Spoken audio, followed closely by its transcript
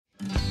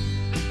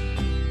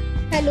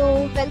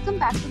Hello, welcome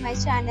back to my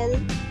channel.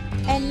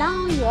 And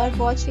now you are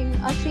watching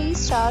a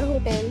 3-star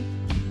hotel.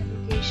 The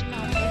location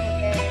of the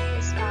hotel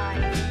is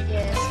fine.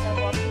 Guests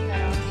are walking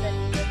around the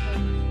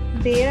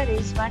neighborhood. There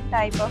is one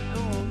type of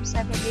rooms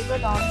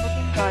available on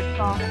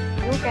booking.com.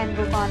 You can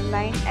book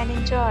online and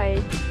enjoy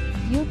it.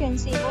 You can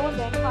see more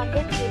than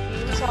 100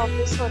 reviews of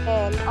this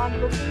hotel on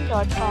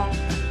booking.com.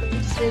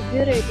 Its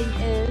review rating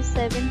is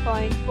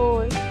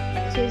 7.4,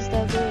 which is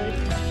the good.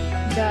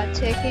 The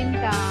check-in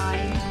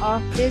time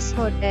of this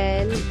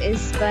hotel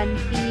is 1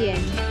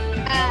 p.m.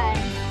 and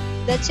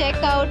the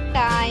checkout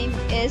time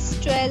is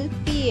 12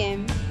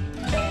 p.m.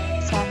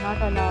 Pets are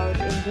not allowed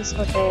in this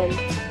hotel.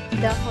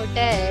 The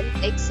hotel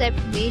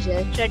accepts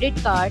major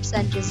credit cards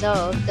and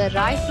reserves the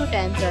right to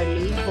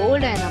temporarily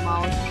hold an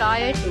amount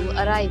prior to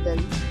arrival.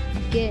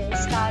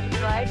 Guests are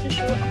required to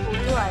show a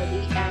photo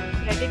ID and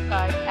credit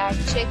card at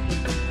check-in.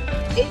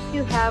 If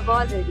you have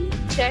already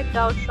checked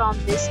out from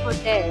this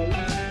hotel,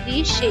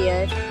 please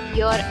share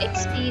your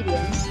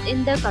experience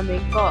in the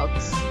comment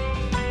box.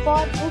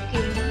 For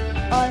booking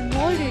or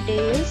more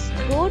details,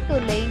 go to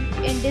link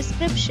in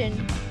description.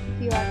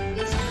 If you are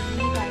facing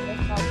any kind of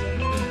problem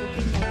in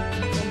booking a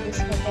room in this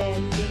hotel,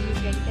 then you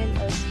can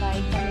tell us by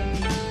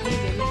commenting. We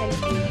will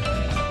help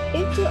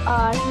you. If you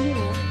are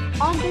new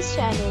on this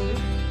channel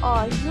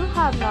or you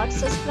have not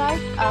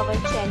subscribed our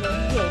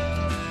channel yet,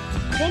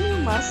 then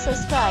you must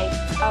subscribe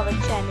our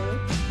channel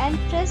and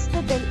press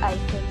the bell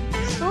icon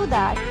so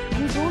that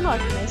you do not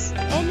miss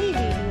any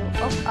video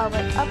of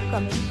our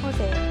upcoming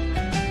hotel.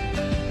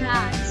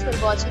 Thanks for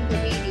watching the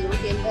video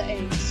till the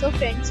end. So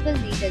friends, will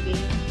meet again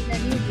in a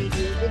new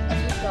video with a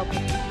new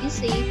topic. Be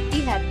safe,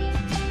 be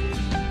happy.